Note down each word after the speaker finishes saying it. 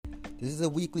This is a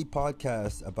weekly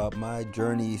podcast about my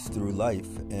journeys through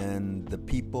life and the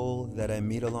people that I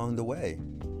meet along the way.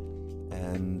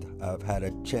 And I've had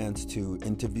a chance to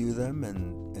interview them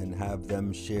and have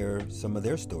them share some of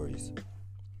their stories.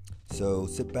 So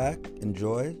sit back,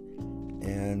 enjoy,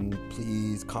 and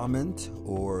please comment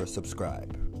or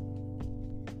subscribe.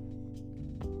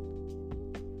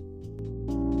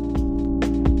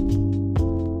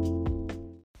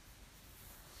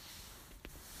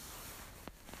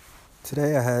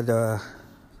 Today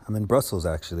I'm in Brussels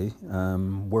actually,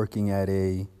 working at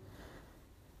a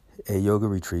yoga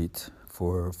retreat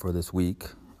for this week,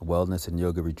 a wellness and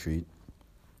yoga retreat.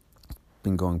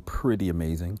 Been going pretty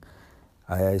amazing.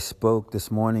 I spoke this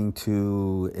morning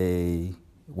to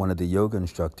one of the yoga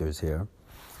instructors here,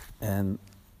 and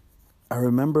I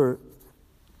remember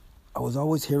I was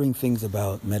always hearing things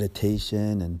about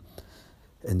meditation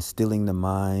and stilling the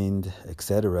mind,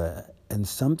 etc. And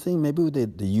something, maybe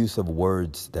with the use of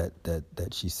words that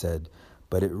she said,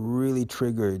 but it really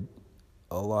triggered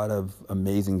a lot of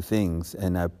amazing things.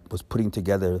 And I was putting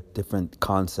together different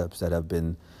concepts that I've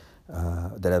been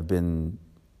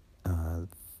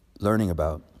learning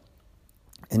about.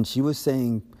 And she was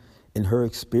saying, in her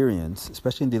experience,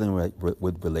 especially in dealing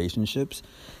with relationships,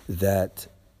 that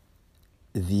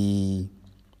the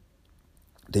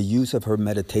use of her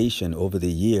meditation over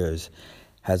the years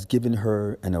has given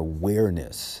her an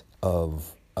awareness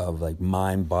of like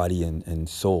mind, body, and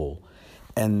soul.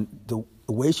 And the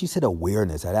way she said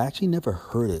awareness, I'd actually never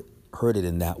heard it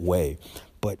in that way.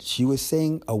 But she was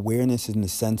saying awareness in the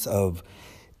sense of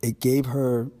it gave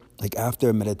her, like after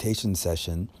a meditation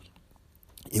session,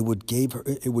 it would give her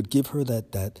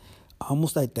that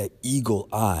almost like that eagle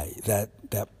eye, that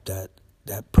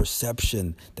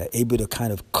perception, that able to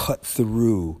kind of cut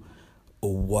through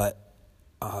what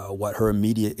her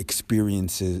immediate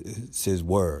experiences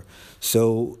were.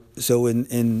 So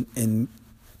in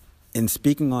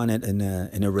speaking on it in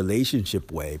a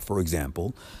relationship way, for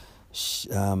example,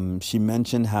 she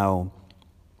mentioned how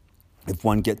if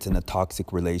one gets in a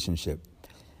toxic relationship,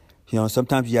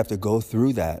 sometimes you have to go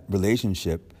through that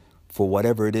relationship for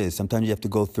whatever it is. Sometimes you have to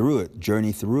go through it,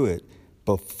 journey through it,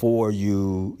 before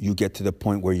you get to the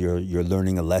point where you're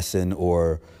learning a lesson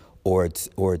or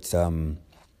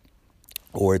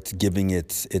it's giving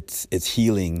its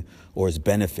healing or its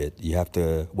benefit. You have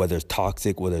to, whether it's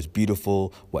toxic, whether it's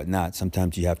beautiful, whatnot,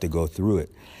 sometimes you have to go through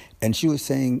it. And she was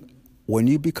saying, when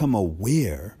you become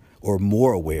aware or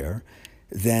more aware,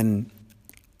 then,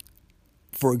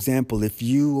 for example, if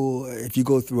you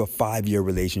go through a 5-year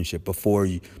relationship before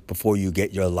you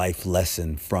get your life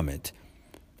lesson from it,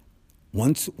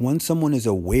 once someone is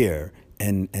aware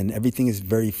and everything is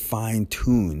very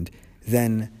fine-tuned,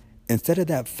 then instead of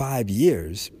that 5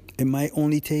 years, it might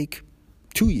only take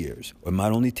 2 years, or it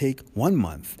might only take 1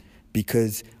 month,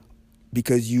 because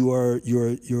you're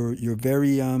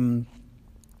very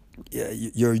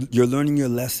you're learning your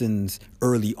lessons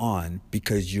early on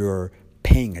because you're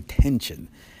paying attention.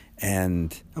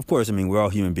 And of course, we're all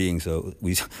human beings, so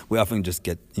we often just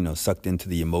get sucked into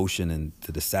the emotion and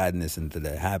to the sadness and to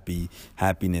the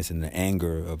happiness and the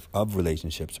anger of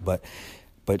relationships. But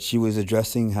she was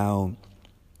addressing how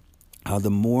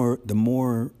the more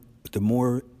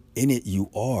in it you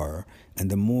are,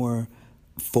 and the more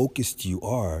focused you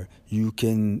are, you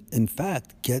can in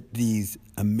fact get these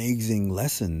amazing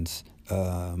lessons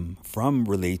from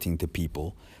relating to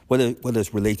people, whether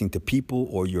it's relating to people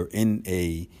or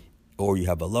or you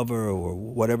have a lover or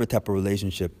whatever type of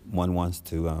relationship one wants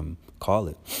to call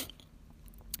it.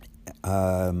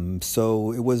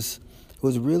 So it was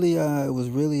really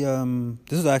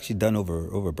this was actually done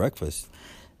over breakfast.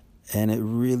 And it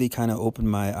really kind of opened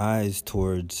my eyes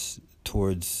towards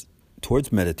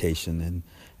meditation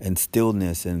and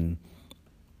stillness and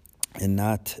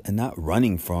not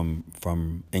running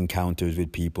from encounters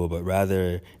with people, but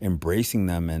rather embracing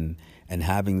them and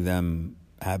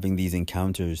having these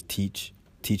encounters teach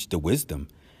the wisdom.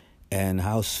 And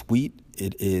how sweet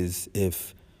it is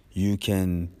if you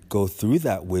can go through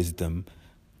that wisdom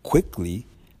quickly,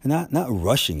 not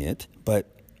rushing it, but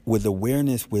with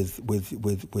awareness, with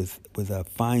a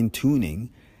fine tuning,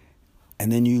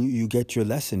 and then you get your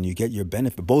lesson, you get your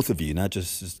benefit, both of you, not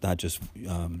just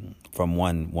from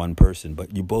one person,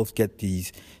 but you both get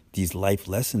these life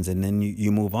lessons, and then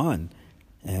you move on.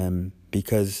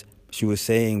 Because she was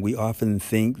saying, we often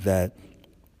think that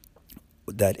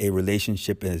a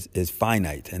relationship is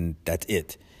finite and that's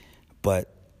it,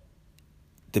 but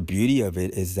the beauty of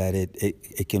it is that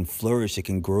it can flourish, it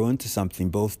can grow into something.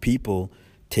 Both people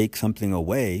take something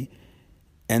away,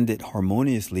 end it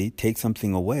harmoniously, take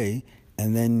something away,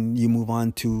 and then you move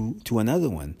on to another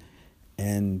one.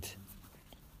 And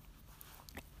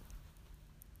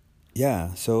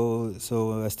yeah,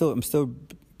 I'm still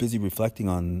busy reflecting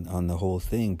on the whole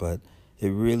thing, but it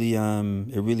really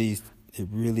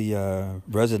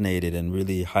resonated and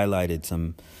really highlighted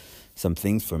some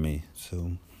things for me.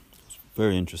 So it's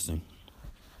very interesting.